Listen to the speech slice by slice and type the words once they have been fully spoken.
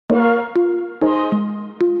Welcome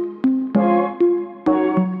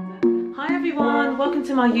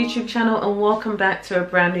to my YouTube channel and welcome back to a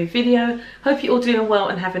brand new video. Hope you're all doing well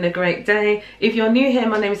and having a great day. If you're new here,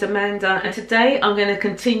 my name is Amanda and today I'm going to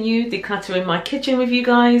continue decluttering my kitchen with you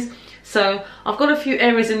guys. So I've got a few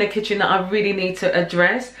areas in the kitchen that I really need to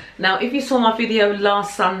address. Now if you saw my video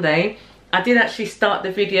last Sunday, I did actually start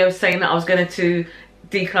the video saying that I was going to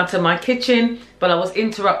declutter my kitchen, but I was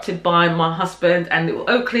interrupted by my husband and little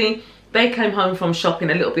Oakley. They came home from shopping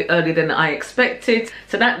a little bit earlier than I expected,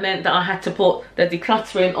 so that meant that I had to put the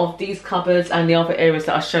decluttering of these cupboards and the other areas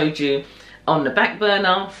that I showed you on the back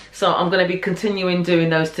burner. So I'm going to be continuing doing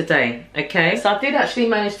those today. Okay, so I did actually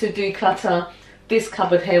manage to declutter this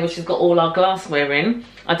cupboard here, which has got all our glassware in.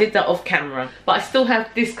 I did that off camera, but I still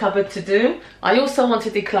have this cupboard to do. I also want to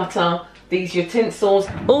declutter these utensils.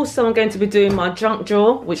 Also, I'm going to be doing my junk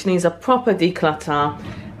drawer, which needs a proper declutter,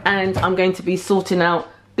 and I'm going to be sorting out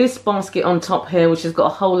this basket on top here, which has got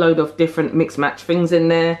a whole load of different mix match things in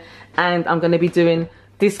there, and I'm going to be doing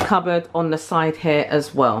this cupboard on the side here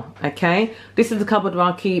as well. Okay, this is the cupboard where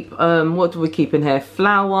I keep what do we keep in here?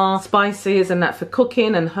 Flour, spices and that for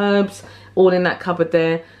cooking, and herbs, all in that cupboard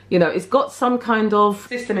there. You know, it's got some kind of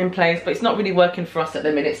system in place, but it's not really working for us at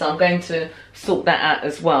the minute, so I'm going to sort that out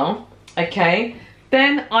as well. Okay,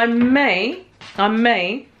 then I may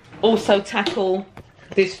also tackle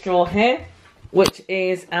this drawer here, which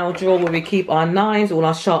is our drawer where we keep our knives, all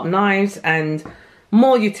our sharp knives and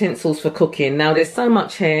more utensils for cooking. Now there's so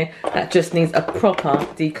much here that just needs a proper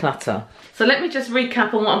declutter. So let me just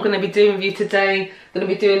recap on what I'm going to be doing with you today. I'm going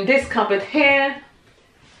to be doing this cupboard here,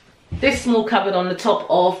 this small cupboard on the top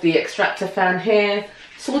of the extractor fan here,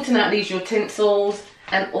 sorting out these utensils,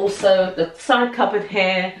 and also the side cupboard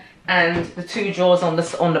here, and the two drawers on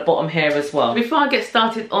the bottom here as well. Before I get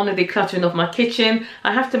started on the decluttering of my kitchen,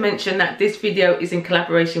 I have to mention that this video is in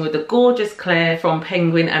collaboration with the gorgeous Claire from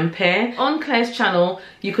Penguin Pear. On Claire's channel,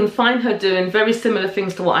 you can find her doing very similar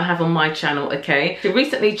things to what I have on my channel, okay? She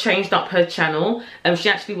recently changed up her channel, and she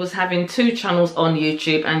actually was having two channels on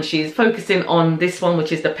YouTube, and she's focusing on this one,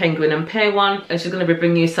 which is the Penguin Pear one, and she's going to be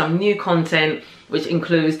bringing you some new content, which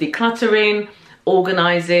includes decluttering,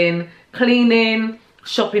 organising, cleaning,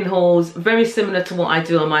 shopping hauls, very similar to what I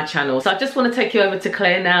do on my channel. So I just want to take you over to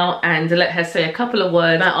Claire now and let her say a couple of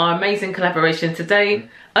words about our amazing collaboration today.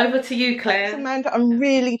 Over to you, Claire. Thanks, Amanda. I'm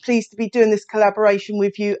really pleased to be doing this collaboration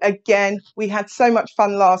with you again. We had so much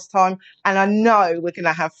fun last time, and I know we're going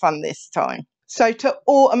to have fun this time. So to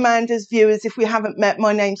all Amanda's viewers, if we haven't met,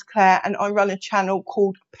 my name's Claire and I run a channel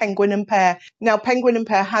called Penguin Pear. Now, Penguin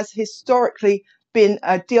Pear has historically been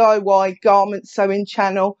a DIY garment sewing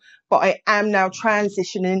channel, but I am now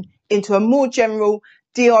transitioning into a more general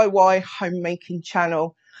DIY homemaking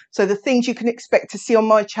channel. So the things you can expect to see on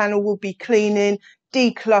my channel will be cleaning,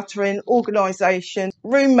 decluttering, organisation,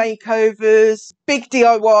 room makeovers, big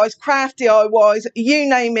DIYs, craft DIYs, you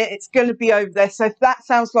name it, it's going to be over there. So if that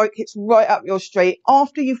sounds like it's right up your street,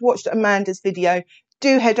 after you've watched Amanda's video,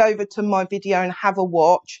 do head over to my video and have a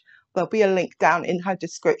watch. There'll be a link down in her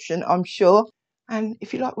description, I'm sure. And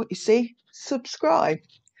if you like what you see, subscribe.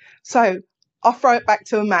 So I'll throw it back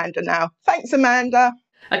to Amanda now. Thanks, Amanda.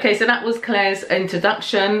 Okay, so that was Claire's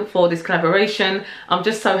introduction for this collaboration. I'm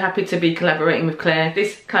just so happy to be collaborating with Claire.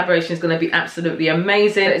 This collaboration is going to be absolutely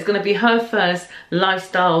amazing. It's going to be her first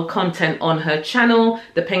lifestyle content on her channel,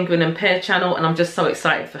 the Penguin Pear channel, and I'm just so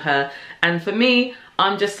excited for her. And for me,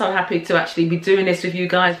 I'm just so happy to actually be doing this with you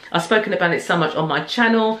guys. I've spoken about it so much on my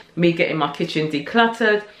channel, me getting my kitchen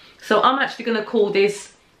decluttered. So I'm actually going to call this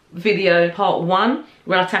video part 1,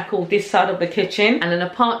 where I tackle this side of the kitchen, and then a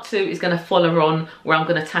part 2 is going to follow on where I'm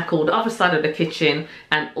going to tackle the other side of the kitchen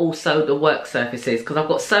and also the work surfaces, because I've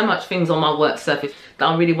got so much things on my work surface that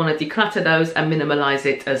I really want to declutter those and minimize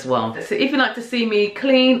it as well. So if you'd like to see me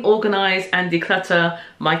clean, organize and declutter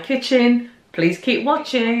my kitchen, please keep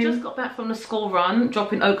watching. I just got back from the school run,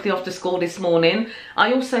 dropping Oakley off to school this morning.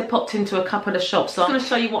 I also popped into a couple of shops, so I'm going to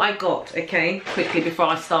show you what I got, okay, quickly before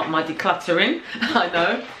I start my decluttering. I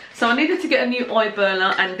know. So I needed to get a new oil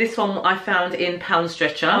burner, and this one I found in Pound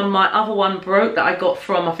Stretcher. My other one broke that I got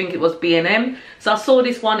from, I think it was B&M. So I saw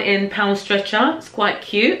this one in Pound Stretcher. It's quite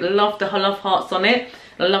cute. Love the love hearts on it.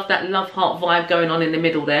 I love that love heart vibe going on in the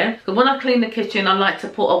middle there. So when I clean the kitchen, I like to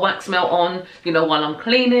put a wax melt on, you know, while I'm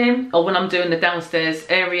cleaning, or when I'm doing the downstairs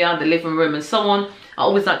area, the living room and so on. I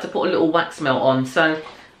always like to put a little wax melt on. So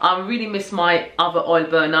I really miss my other oil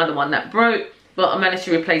burner, the one that broke, but I managed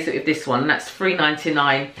to replace it with this one. That's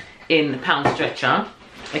 $3.99 in Pound Stretcher.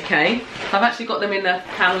 Okay, I've actually got them in the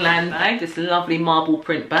Poundland bag, this lovely marble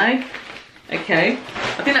print bag. Okay,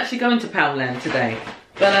 I didn't actually go into Poundland today.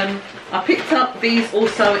 But I picked up these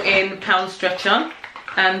also in Pound Stretcher,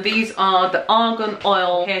 and these are the Argan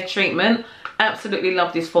Oil hair treatment. Absolutely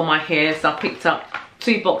love this for my hair, so I picked up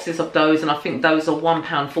 2 boxes of those, and I think those are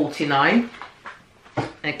 £1.49.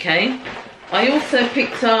 Okay, I also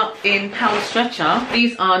picked up in Pound Stretcher,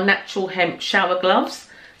 these are natural hemp shower gloves.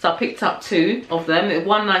 So I picked up 2 of them, they're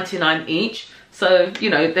 £1.99 each. So,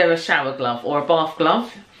 you know, they're a shower glove or a bath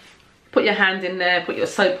glove. Put your hand in there, put your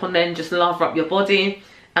soap on there, and just lather up your body.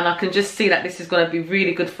 And I can just see that this is going to be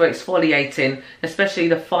really good for exfoliating, especially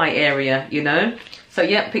the thigh area, you know. So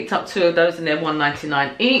yeah, picked up 2 of those, and they're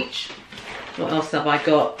 £1.99 each. What else have I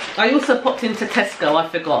got? I also popped into Tesco, I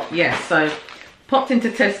forgot. Yes, so popped into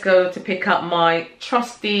Tesco to pick up my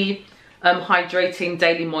trusty hydrating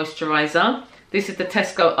daily moisturizer. This is the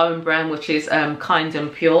Tesco own brand, which is Kind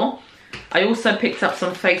and Pure. I also picked up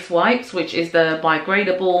some face wipes, which is the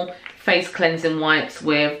biodegradable face cleansing wipes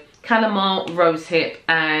with chamomile, rosehip,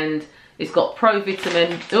 and it's got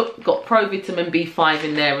pro-vitamin B5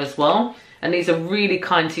 in there as well. And these are really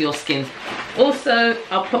kind to your skin. Also,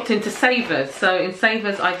 I popped into Savers. So in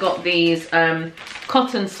Savers, I got these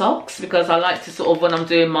cotton socks, because I like to sort of, when I'm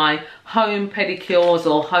doing my home pedicures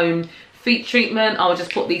or home feet treatment, I'll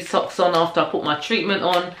just put these socks on after I put my treatment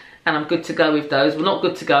on, and I'm good to go with those. Well, not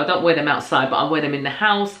good to go, I don't wear them outside, but I wear them in the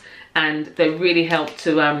house, and they really help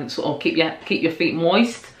to sort of keep your feet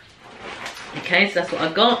moist. Okay, so that's what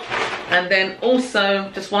I got. And then also,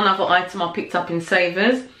 just one other item I picked up in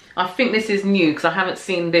Savers. I think this is new, because I haven't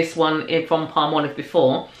seen this one from Palmolive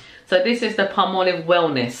before. So this is the Palmolive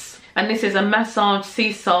Wellness, and this is a massage,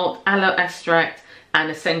 sea salt, aloe extract,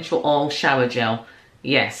 and essential oil shower gel.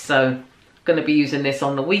 Yes, so going to be using this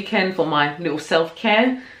on the weekend for my little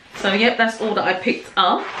self-care. So yep, that's all that I picked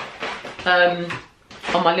up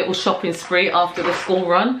on my little shopping spree after the school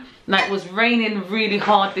run. Now, it was raining really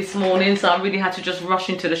hard this morning, so I really had to just rush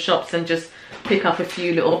into the shops and just pick up a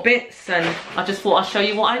few little bits, and I just thought I'll show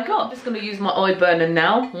you what I got. I'm just going to use my oil burner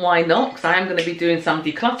now, why not, because I am going to be doing some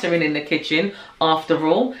decluttering in the kitchen after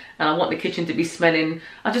all, and I want the kitchen to be smelling,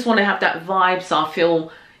 I just want to have that vibe, so I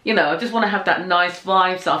feel, you know, I just want to have that nice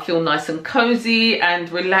vibe, so I feel nice and cozy and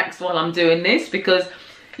relaxed while I'm doing this, because,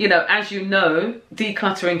 you know, as you know,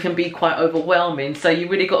 decluttering can be quite overwhelming, so you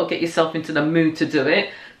really got to get yourself into the mood to do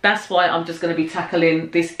it. That's why I'm just going to be tackling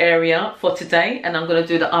this area for today, and I'm going to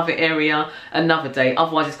do the other area another day.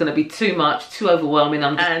 Otherwise it's going to be too much, too overwhelming,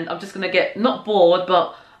 and I'm just going to get, not bored,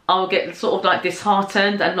 but I'll get sort of like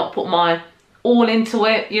disheartened and not put my all into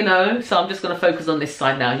it, you know. So I'm just going to focus on this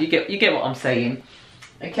side now. You get what I'm saying.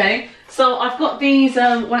 Okay, so I've got these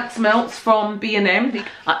wax melts from B&M.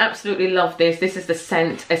 I absolutely love this. This is the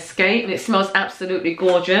scent Escape, and it smells absolutely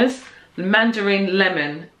gorgeous. Mandarin,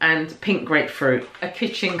 lemon, and pink grapefruit. A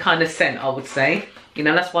kitchen kind of scent, I would say. You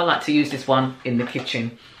know, that's why I like to use this one in the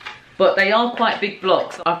kitchen. But they are quite big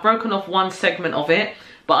blocks. I've broken off one segment of it,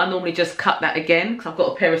 but I normally just cut that again, because I've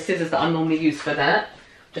got a pair of scissors that I normally use for that.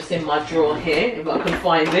 Just in my drawer here, if I can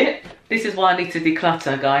find it. This is why I need to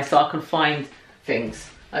declutter, guys, so I can find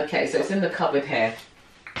things. Okay, so it's in the cupboard here.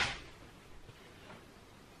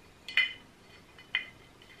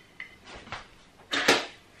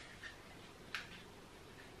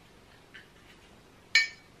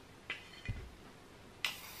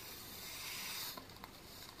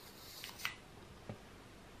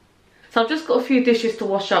 So I've just got a few dishes to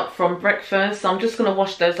wash up from breakfast. So I'm just going to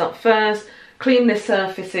wash those up first, clean the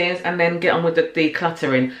surfaces, and then get on with the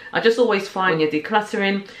decluttering. I just always find when you're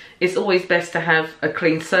decluttering, it's always best to have a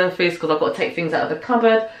clean surface, because I've got to take things out of the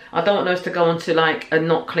cupboard. I don't want those to go onto like a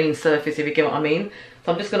not clean surface, if you get what I mean.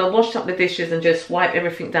 So I'm just going to wash up the dishes and just wipe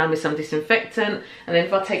everything down with some disinfectant. And then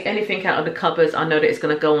if I take anything out of the cupboards, I know that it's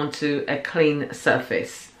going to go onto a clean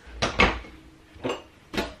surface.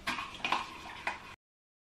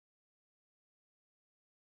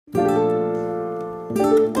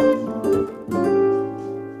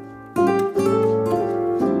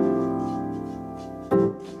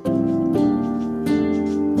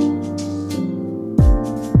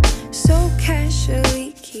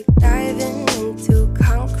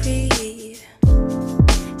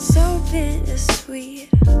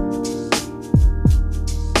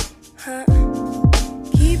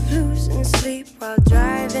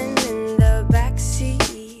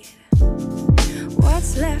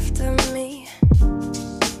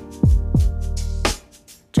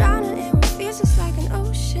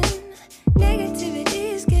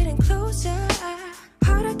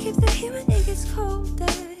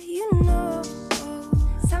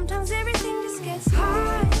 Sometimes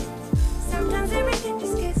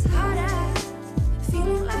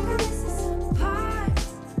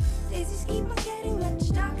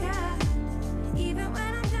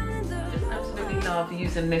love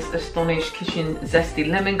using this Astonish Kitchen Zesty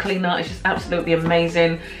Lemon Cleaner. It's just absolutely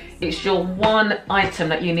amazing. It's your one item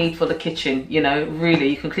that you need for the kitchen, you know, really.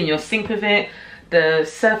 You can clean your sink with it, the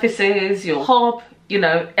surfaces, your hob, you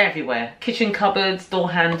know, everywhere. Kitchen cupboards,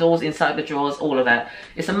 door handles, inside the drawers, all of that.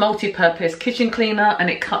 It's a multi-purpose kitchen cleaner and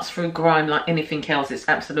it cuts through grime like anything else. It's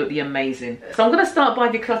absolutely amazing. So I'm going to start by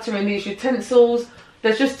decluttering these utensils.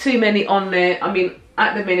 There's just too many on there. I mean,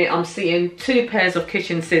 at the minute I'm seeing 2 pairs of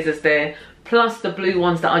kitchen scissors there, plus the blue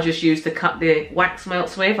ones that I just used to cut the wax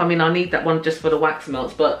melts with. I mean, I need that one just for the wax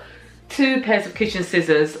melts, but 2 pairs of kitchen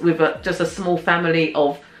scissors with just a small family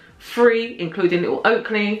of 3, including little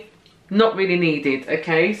Oakley, not really needed,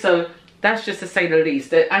 okay? So that's just to say the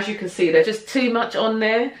least. As you can see, there's just too much on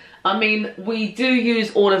there. I mean, we do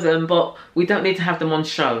use all of them, but we don't need to have them on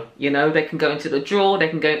show, you know? They can go into the drawer, they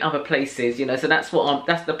can go in other places, you know? So that's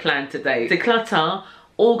that's the plan today. Declutter,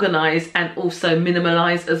 organize, and also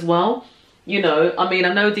minimalize as well. You know, I mean,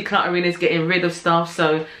 I know decluttering is getting rid of stuff,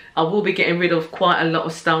 so I will be getting rid of quite a lot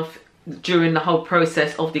of stuff during the whole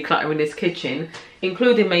process of decluttering this kitchen,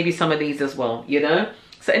 including maybe some of these as well, you know?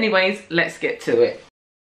 So anyways, let's get to it.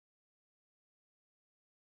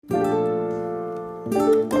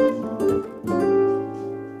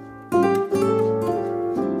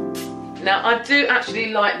 Now, I do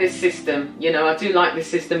actually like this system, you know, I do like this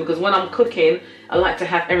system because when I'm cooking, I like to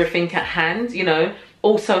have everything at hand, you know.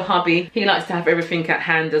 Also, hubby, he likes to have everything at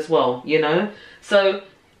hand as well, you know. So,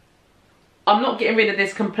 I'm not getting rid of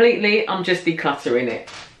this completely, I'm just decluttering it.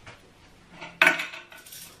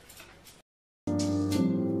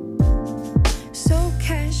 So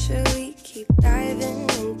casually keep diving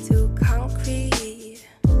into concrete,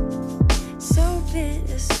 so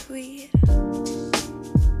bittersweet.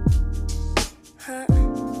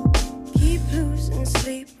 Keep losing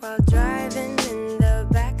sleep while driving in the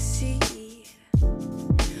backseat.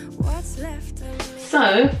 What's left of me?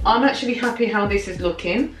 So I'm actually happy how this is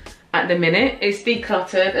looking at the minute. It's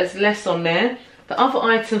decluttered, there's less on there. The other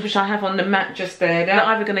items which I have on the mat just there, they're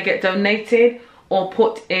either going to get donated or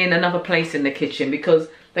put in another place in the kitchen because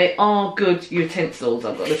they are good utensils,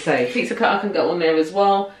 I've got to say. Pizza cutter can go on there as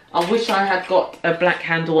well. I wish I had got a black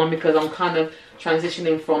handle one because I'm kind of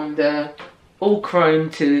transitioning from the all chrome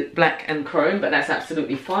to black and chrome, but that's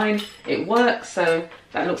absolutely fine. It works, so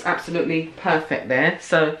that looks absolutely perfect there.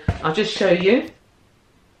 So I'll just show you.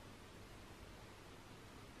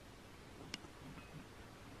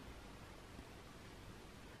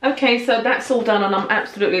 Okay, so that's all done and I'm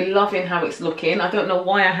absolutely loving how it's looking. I don't know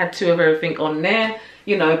why I had 2 of everything on there,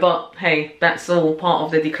 you know, but hey, that's all part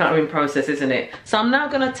of the decluttering process, isn't it? So I'm now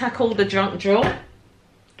going to tackle the junk drawer,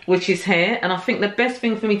 which is here, and I think the best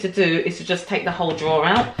thing for me to do is to just take the whole drawer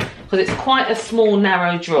out because it's quite a small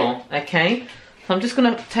narrow drawer, okay? So I'm just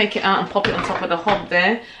going to take it out and pop it on top of the hob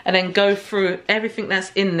there and then go through everything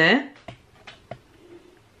that's in there,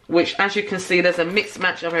 which as you can see there's a mixed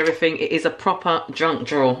match of everything. It is a proper junk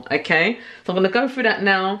drawer, okay? So I'm going to go through that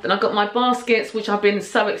now. Then I've got my baskets, which I've been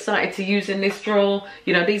so excited to use in this drawer.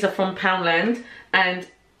 You know, these are from Poundland and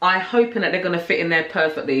I'm hoping that they're going to fit in there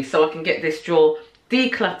perfectly so I can get this drawer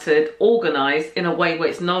decluttered, organized in a way where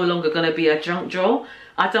it's no longer going to be a junk drawer.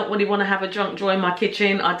 I don't really want to have a junk drawer in my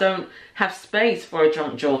kitchen. I don't have space for a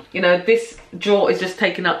junk drawer. You know, this drawer is just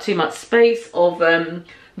taking up too much space of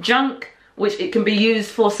junk, which it can be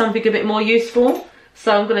used for something a bit more useful.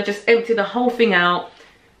 So I'm going to just empty the whole thing out,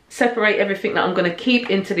 separate everything that I'm going to keep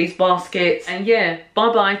into these baskets, and yeah,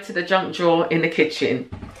 bye bye to the junk drawer in the kitchen.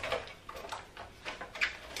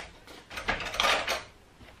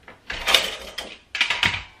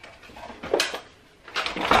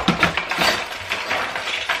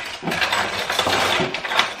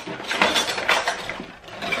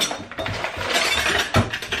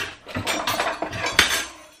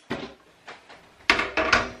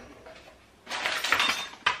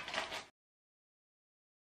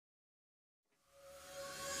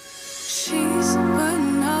 She's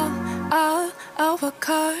putting all of her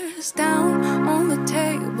cards down on the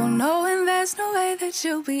table, knowing there's no way that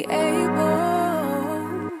she'll be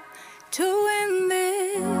able to win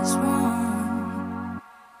this one.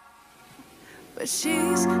 But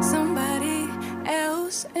she's somebody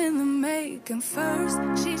else in the making. First,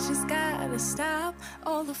 she just gotta stop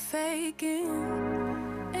all the faking,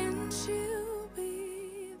 and she'll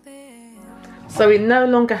be there. So we no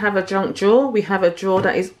longer have a junk drawer. We have a drawer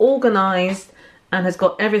that is organized and has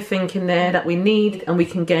got everything in there that we need, and we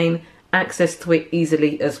can gain access to it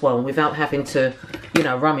easily as well without having to, you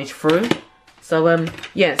know, rummage through. So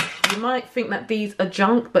yes, you might think that these are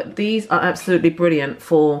junk, but these are absolutely brilliant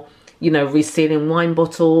for, you know, resealing wine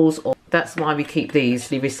bottles, or that's why we keep these,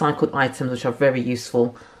 the recycled items, which are very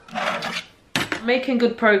useful. making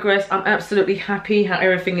good progress. I'm absolutely happy how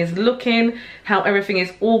everything is looking, how everything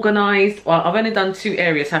is organized. Well, I've only done 2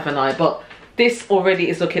 areas, haven't I? But this already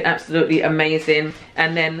is looking absolutely amazing.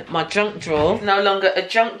 And then my junk drawer, no longer a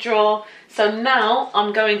junk drawer. So now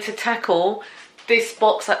I'm going to tackle this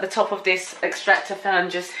box at the top of this extractor fan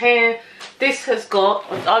just here. This has got,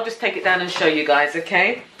 I'll just take it down and show you guys,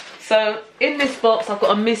 okay? So in this box, I've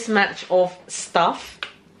got a mismatch of stuff,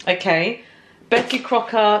 okay? Betty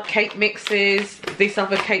Crocker cake mixes, this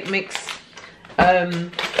other cake mix,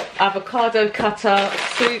 avocado cutter,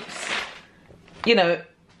 soups. You know,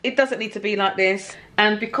 it doesn't need to be like this.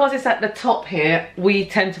 And because it's at the top here, we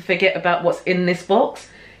tend to forget about what's in this box.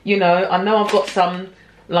 You know I've got some,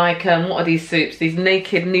 like, what are these soups? These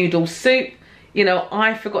naked noodle soup. You know,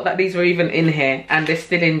 I forgot that these were even in here, and they're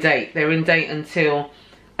still in date. They're in date until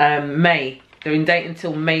May. They're in date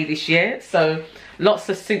until May this year. So lots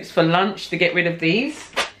of soups for lunch to get rid of these.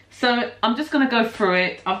 So I'm just going to go through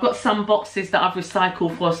it. I've got some boxes that I've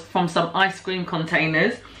recycled from some ice cream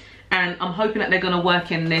containers, and I'm hoping that they're going to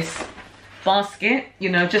work in this basket, you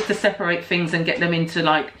know, just to separate things and get them into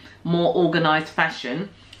like more organized fashion.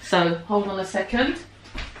 So hold on a second.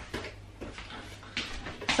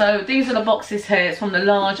 So these are the boxes here. It's from the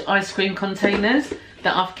large ice cream containers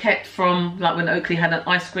that I've kept from, like, when Oakley had an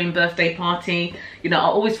ice cream birthday party. You know, I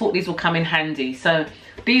always thought these will come in handy. So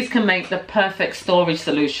these can make the perfect storage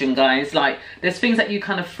solution, guys. Like, there's things that you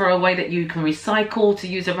kind of throw away that you can recycle to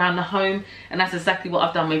use around the home, and that's exactly what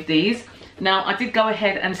I've done with these. Now, I did go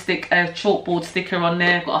ahead and stick a chalkboard sticker on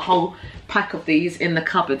there. I've got a whole pack of these in the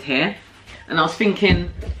cupboard here, and I was thinking,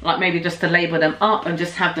 like, maybe just to label them up and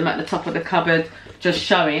just have them at the top of the cupboard, just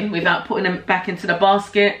showing, without putting them back into the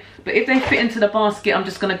basket. But if they fit into the basket, I'm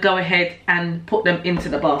just going to go ahead and put them into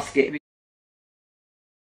the basket.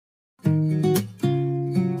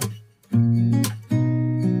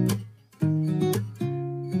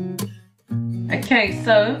 Okay,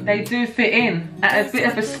 so they do fit in at a bit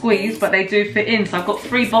of a squeeze, but they do fit in. So I've got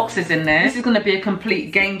 3 boxes in there. This is going to be a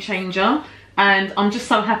complete game changer, and I'm just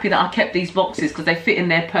so happy that I kept these boxes because they fit in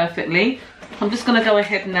there perfectly. I'm just going to go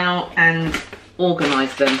ahead now and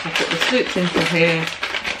organize them. I put the soups into here.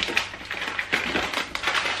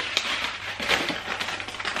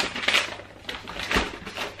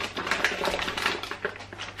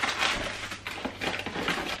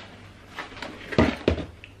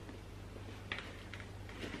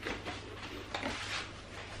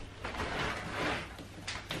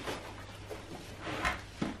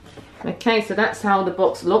 Okay, so that's how the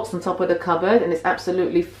box looks on top of the cupboard, and it's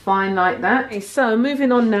absolutely fine like that. Okay, so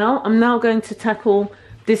moving on now, I'm now going to tackle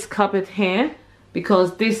this cupboard here,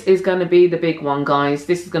 because this is going to be the big one, guys.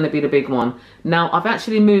 This is going to be the big one. Now, I've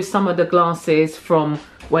actually moved some of the glasses from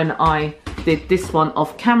when I did this one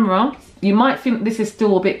off camera. You might think this is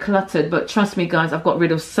still a bit cluttered, but trust me, guys, I've got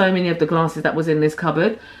rid of so many of the glasses that was in this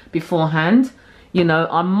cupboard beforehand. You know,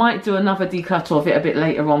 I might do another declutter of it a bit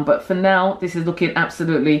later on, but for now, this is looking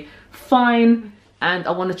absolutely fine, and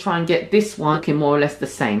I want to try and get this one looking more or less the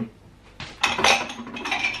same.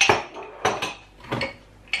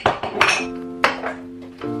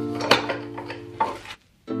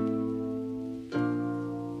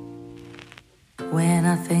 When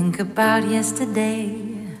I think about yesterday,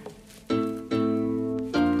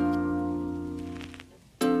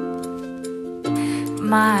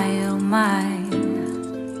 my oh my,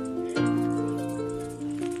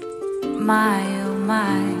 my oh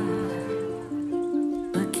my,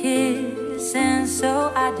 a kiss, and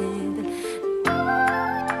so I did.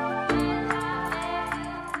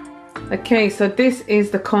 Okay, so this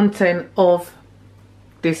is the content of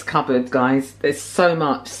this cupboard, guys. There's so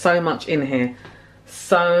much in here.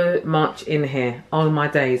 So much in here. Oh my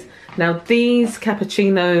days. Now these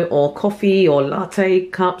cappuccino or coffee or latte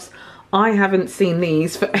cups, I haven't seen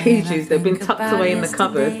these for ages. They've been tucked away in the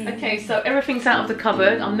cupboard. Okay, so everything's out of the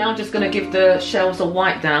cupboard. I'm now just going to give the shelves a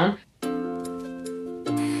wipe down.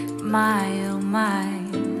 My oh my,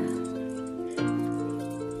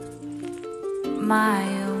 my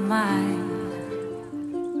oh my,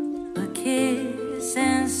 a kiss,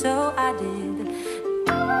 and so I did.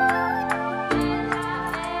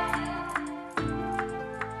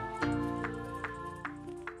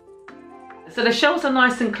 So the shelves are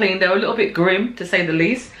nice and clean. They're a little bit grim, to say the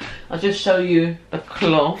least. I'll just show you the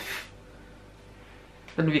cloth.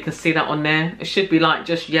 I don't know if you can see that on there. It should be like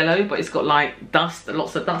just yellow, but it's got like dust,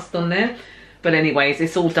 lots of dust on there. But anyways,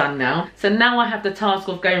 it's all done now. So now I have the task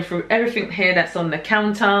of going through everything here that's on the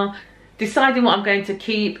counter, deciding what I'm going to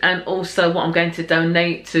keep, and also what I'm going to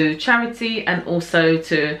donate to charity and also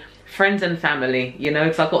to friends and family, you know,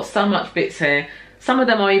 because I've got so much bits here. Some of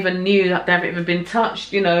them are even new, that they haven't even been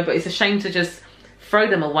touched, you know, but it's a shame to just throw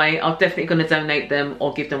them away. I'm definitely going to donate them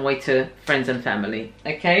or give them away to friends and family.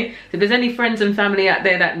 Okay, so if there's any friends and family out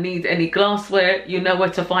there that need any glassware, you know where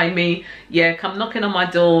to find me. Yeah, come knocking on my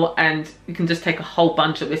door and you can just take a whole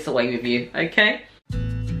bunch of this away with you. Okay.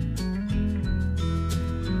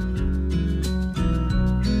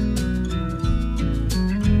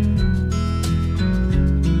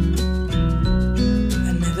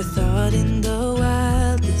 In the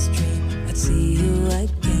wildest dream I'd see you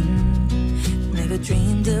again. Never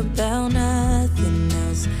dreamed about nothing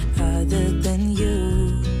else other than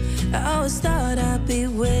you. I always thought I'd be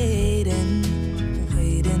waiting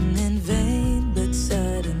in vain, but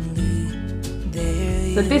suddenly there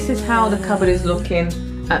you So this is how the cupboard is looking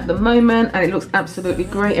at the moment, and it looks absolutely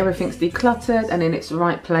great. Everything's decluttered and in its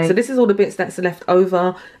right place. So this is all the bits that's left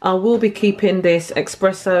over. I will be keeping this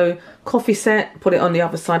espresso coffee set, put it on the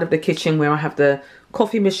other side of the kitchen where I have the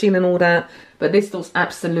coffee machine and all that, but this looks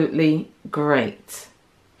absolutely great.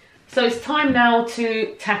 So it's time now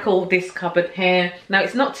to tackle this cupboard here. Now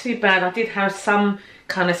it's not too bad. I did have some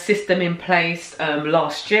kind of system in place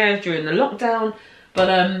last year during the lockdown, but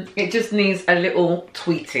it just needs a little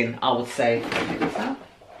tweaking, I would say.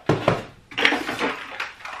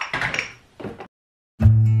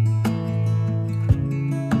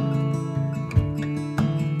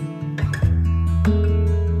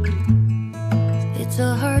 It's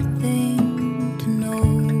a hard thing to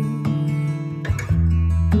know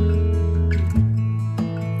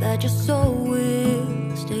that your soul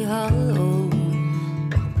will stay hollow.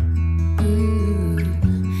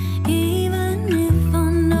 Even if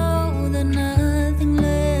I know that nothing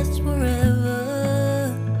lasts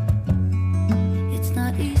forever, it's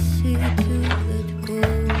not easy to let go.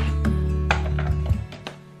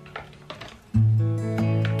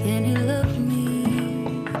 Can you love me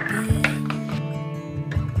again?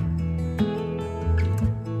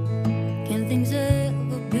 Can things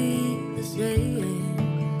ever be the same?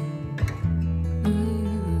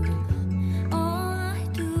 All I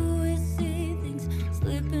do is see things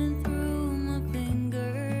slipping through my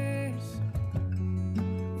fingers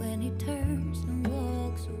when he turns and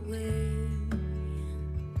walks away.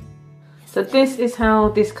 So this is how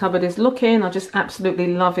this cupboard is looking. I just absolutely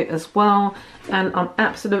love it as well. And I'm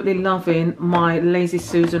absolutely loving my Lazy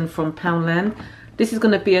Susan from Poundland. This is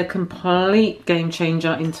going to be a complete game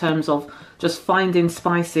changer in terms of just finding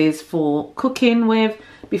spices for cooking with.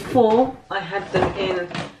 Before, I had them in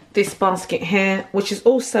this basket here, which is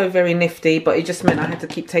also very nifty, but it just meant I had to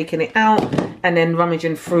keep taking it out and then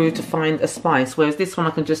rummaging through to find a spice. Whereas this one,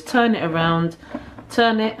 I can just turn it around,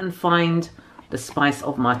 turn it and find the spice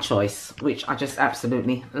of my choice, which I just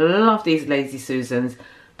absolutely love. These Lazy Susans.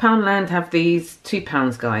 Poundland have these,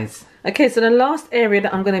 £2 guys. Okay, so the last area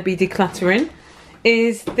that I'm going to be decluttering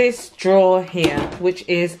is this drawer here, which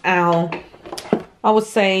is our, I would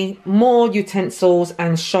say, more utensils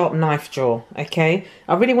and sharp knife drawer. Okay,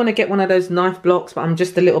 I really want to get one of those knife blocks, but I'm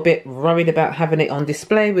just a little bit worried about having it on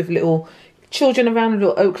display with little children around,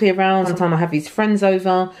 little Oakley around. Sometimes I have these friends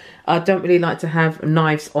over. I don't really like to have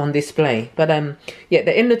knives on display, but yeah,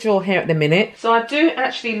 they're in the drawer here at the minute. So I do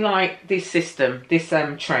actually like this system, this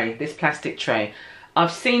tray, this plastic tray.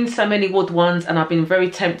 I've seen so many wood ones and I've been very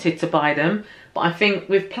tempted to buy them, but I think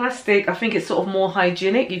with plastic, I think it's sort of more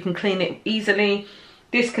hygienic. You can clean it easily.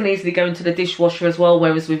 This can easily go into the dishwasher as well,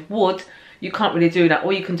 whereas with wood, you can't really do that.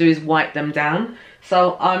 All you can do is wipe them down.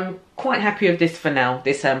 So I'm quite happy with this for now,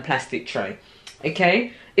 this plastic tray.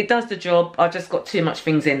 Okay, it does the job. I just got too much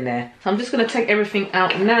things in there. So I'm just going to take everything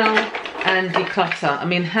out now and declutter. I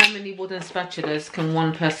mean, how many wooden spatulas can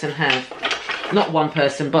one person have? Not one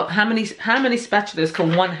person, but how many spatulas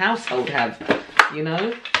can one household have? You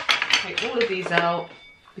know, take all of these out.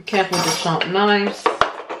 Be careful with the sharp knives.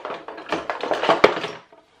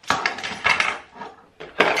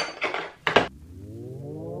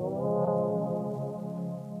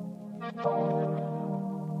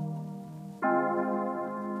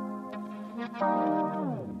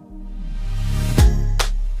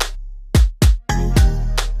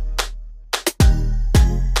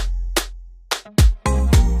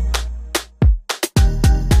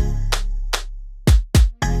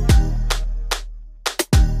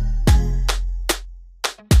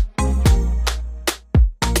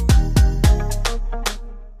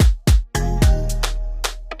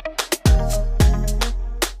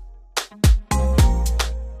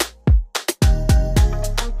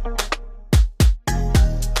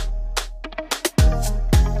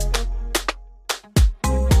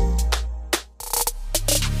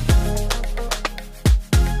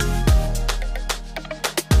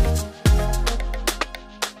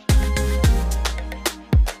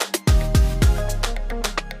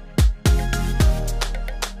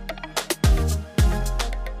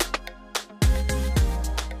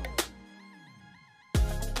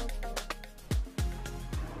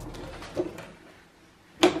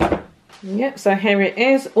 Yep, so here it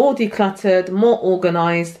is, all decluttered, more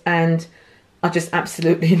organised, and I just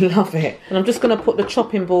absolutely love it. And I'm just going to put the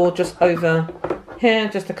chopping board just over here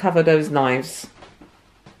just to cover those knives.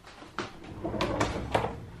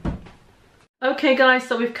 Okay guys,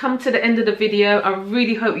 so we've come to the end of the video. I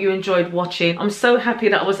really hope you enjoyed watching. I'm so happy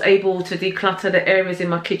that I was able to declutter the areas in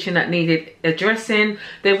my kitchen that needed addressing.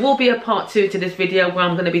 There will be a part 2 to this video where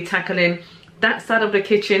I'm going to be tackling that side of the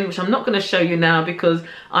kitchen, which I'm not going to show you now because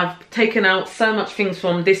I've taken out so much things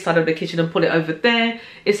from this side of the kitchen and put it over there.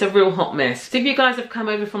 It's a real hot mess. So if you guys have come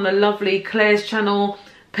over from the lovely Claire's channel,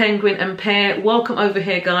 Penguin and Pear, welcome over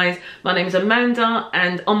here guys. My name is Amanda,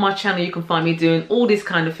 and on my channel you can find me doing all these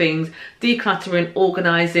kind of things: decluttering,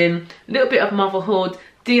 organising, a little bit of motherhood,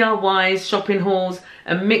 DIYs, shopping hauls,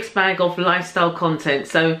 a mixed bag of lifestyle content.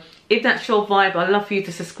 So if that's your vibe, I'd love for you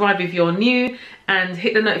to subscribe if you're new and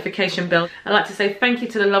hit the notification bell. I'd like to say thank you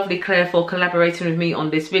to the lovely Claire for collaborating with me on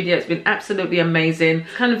this video. It's been absolutely amazing.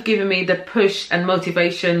 It's kind of given me the push and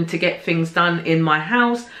motivation to get things done in my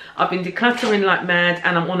house. I've been decluttering like mad,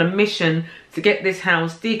 and I'm on a mission to get this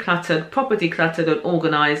house decluttered, proper decluttered and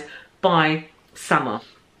organised by summer.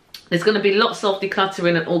 There's going to be lots of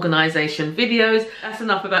decluttering and organisation videos. That's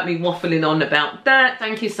enough about me waffling on about that.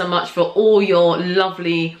 Thank you so much for all your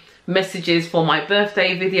lovely messages for my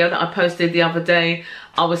birthday video that I posted the other day.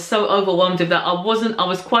 I was so overwhelmed with that. I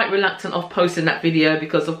was quite reluctant of posting that video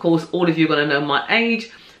because of course all of you are going to know my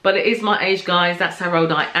age, but it is my age guys. That's how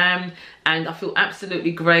old I am, and I feel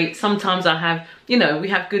absolutely great. Sometimes I have, you know, we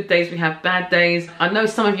have good days, we have bad days. I know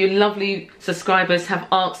some of you lovely subscribers have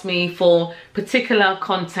asked me for particular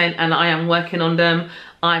content and I am working on them.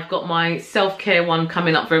 I've got my self-care one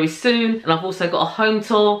coming up very soon, and I've also got a home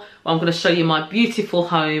tour where I'm going to show you my beautiful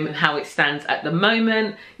home and how it stands at the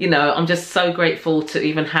moment. You know, I'm just so grateful to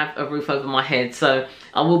even have a roof over my head. So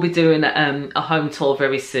I will be doing a home tour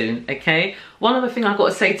very soon, okay? One other thing I've got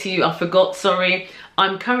to say to you, I forgot, sorry.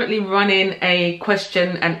 I'm currently running a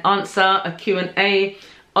question and answer, a Q&A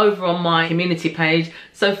over on my community page.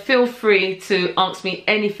 So feel free to ask me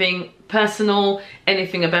anything personal,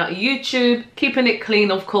 anything about YouTube, keeping it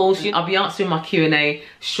clean of course. I'll be answering my Q&A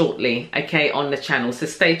shortly, okay, on the channel, so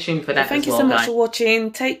stay tuned for that. Thank you so much for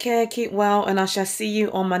watching. Take care, keep well, and I shall see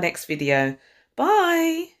you on my next video.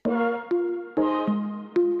 Bye.